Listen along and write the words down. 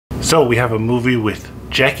So we have a movie with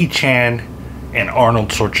Jackie Chan and Arnold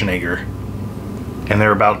Schwarzenegger, and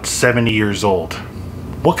they're about 70 years old.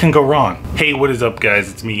 What can go wrong? Hey, what is up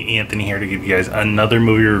guys? It's me, Anthony, here to give you guys another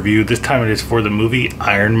movie review. This time it is for the movie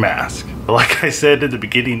Iron Mask. Like I said at the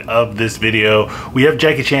beginning of this video, we have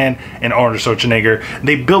Jackie Chan and Arnold Schwarzenegger.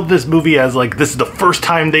 They built this movie as like this is the first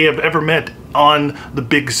time they have ever met on the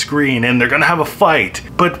big screen and they're gonna have a fight.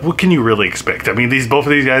 But what can you really expect? I mean, both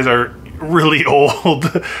of these guys are really old.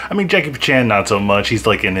 I mean, Jackie Chan not so much. He's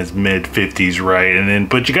like in his mid 50s, right?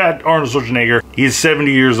 But you got Arnold Schwarzenegger. He's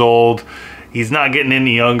 70 years old. He's not getting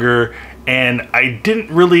any younger, and I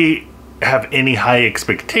didn't really have any high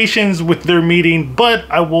expectations with their meeting, but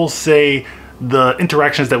I will say the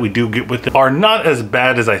interactions that we do get with them are not as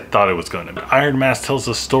bad as I thought it was going to be. Iron Mask tells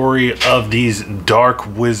the story of these dark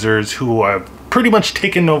wizards who have pretty much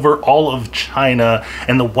taken over all of China,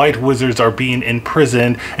 and the white wizards are being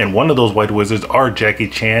imprisoned, and one of those white wizards are Jackie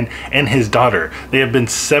Chan and his daughter. They have been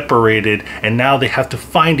separated, and now they have to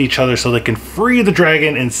find each other so they can free the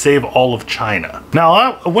dragon and save all of China.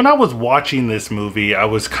 Now, when I was watching this movie, I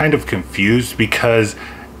was kind of confused because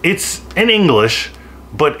it's in English,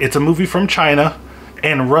 but it's a movie from China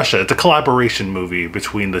and Russia. It's a collaboration movie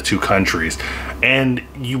between the two countries. And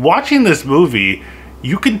you watching this movie,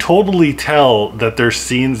 you can totally tell that there's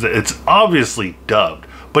scenes that it's obviously dubbed,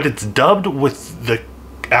 but it's dubbed with the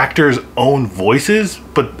actors' own voices,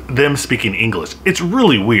 but them speaking English. It's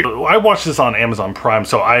really weird. I watched this on Amazon Prime,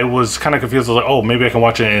 so I was kind of confused. I was like, oh, maybe I can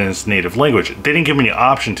watch it in its native language. They didn't give me the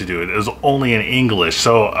option to do it. It was only in English.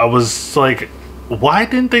 So I was like, why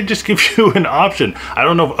didn't they just give you an option? I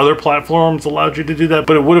don't know if other platforms allowed you to do that,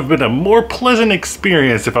 but it would have been a more pleasant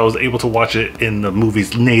experience if I was able to watch it in the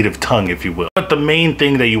movie's native tongue, if you will. But the main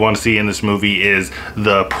thing that you want to see in this movie is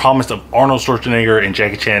the promise of Arnold Schwarzenegger and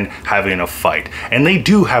Jackie Chan having a fight. And they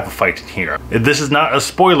do have a fight in here. This is not a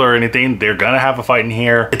spoiler or anything. They're gonna have a fight in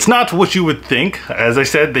here. It's not what you would think. As I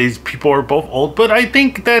said, these people are both old, but I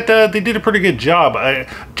think that they did a pretty good job.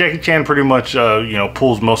 Jackie Chan pretty much, you know,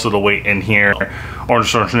 pulls most of the weight in here. Arnold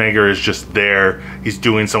Schwarzenegger is just there. He's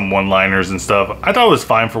doing some one-liners and stuff. I thought it was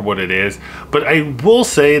fine for what it is, but I will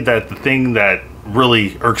say that the thing that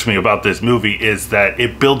really irks me about this movie is that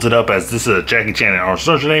it builds it up as this is a Jackie Chan and Arnold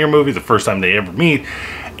Schwarzenegger movie, the first time they ever meet.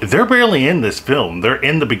 They're barely in this film. They're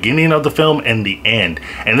in the beginning of the film and the end.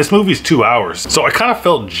 And this movie's 2 hours. So I kind of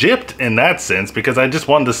felt gypped in that sense because I just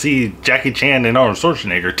wanted to see Jackie Chan and Arnold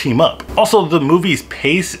Schwarzenegger team up. Also, the movie's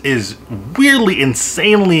pace is weirdly,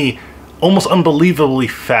 insanely, almost unbelievably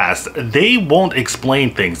fast. They won't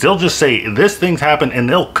explain things. They'll just say this thing's happened and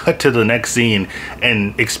they'll cut to the next scene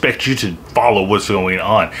and expect you to follow what's going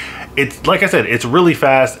on. It's like I said, it's really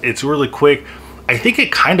fast, it's really quick. I think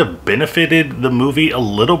it kind of benefited the movie a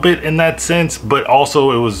little bit in that sense, but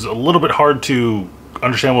also it was a little bit hard to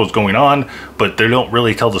understand what was going on, but they don't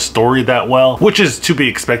really tell the story that well, which is to be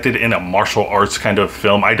expected in a martial arts kind of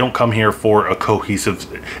film. I don't come here for a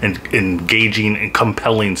cohesive and engaging and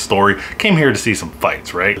compelling story. Came here to see some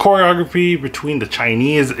fights, right? Choreography between the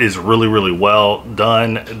Chinese is really, really well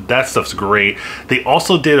done. That stuff's great. They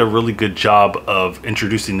also did a really good job of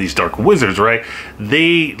introducing these dark wizards, right?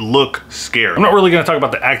 They look scary. I'm not really going to talk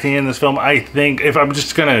about the acting in this film. I think if I'm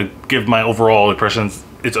just going to give my overall impressions,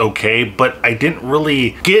 it's okay, but I didn't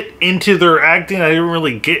really get into their acting. I didn't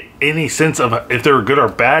really get any sense of if they were good or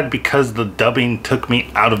bad because the dubbing took me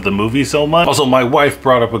out of the movie so much. Also, my wife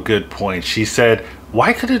brought up a good point. She said,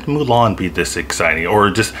 why couldn't Mulan be this exciting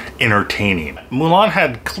or just entertaining? Mulan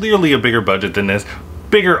had clearly a bigger budget than this,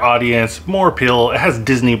 bigger audience, more appeal. It has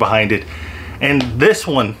Disney behind it. And this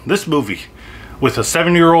movie, with a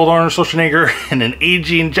 7-year-old Arnold Schwarzenegger and an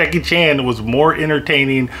aging Jackie Chan was more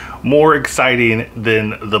entertaining, more exciting than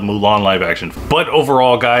the Mulan live action. But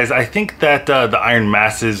overall, guys, I think that the Iron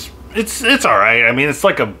Mask it's all right. I mean, it's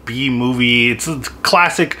like a B movie. It's a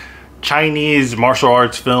classic Chinese martial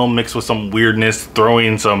arts film mixed with some weirdness,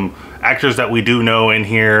 throwing some actors that we do know in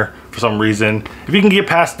here for some reason. If you can get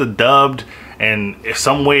past the dubbed and if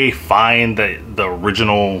some way find the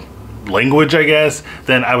original language, I guess,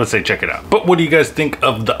 then I would say check it out. But what do you guys think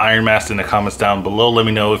of the Iron Mask in the comments down below? Let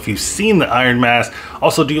me know if you've seen the Iron Mask.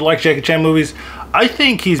 Also, do you like Jackie Chan movies? I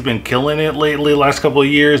think he's been killing it lately, last couple of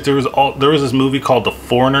years. There was this movie called The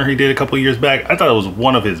Foreigner he did a couple of years back. I thought it was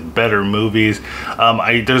one of his better movies.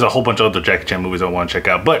 There's a whole bunch of other Jackie Chan movies I want to check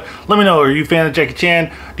out. But let me know, are you a fan of Jackie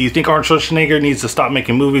Chan? Do you think Arnold Schwarzenegger needs to stop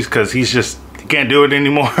making movies because he's just can't do it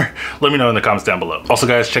anymore? Let me know in the comments down below. Also,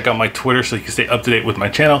 guys, check out my Twitter so you can stay up to date with my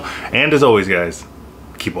channel. And as always, guys,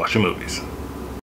 keep watching movies.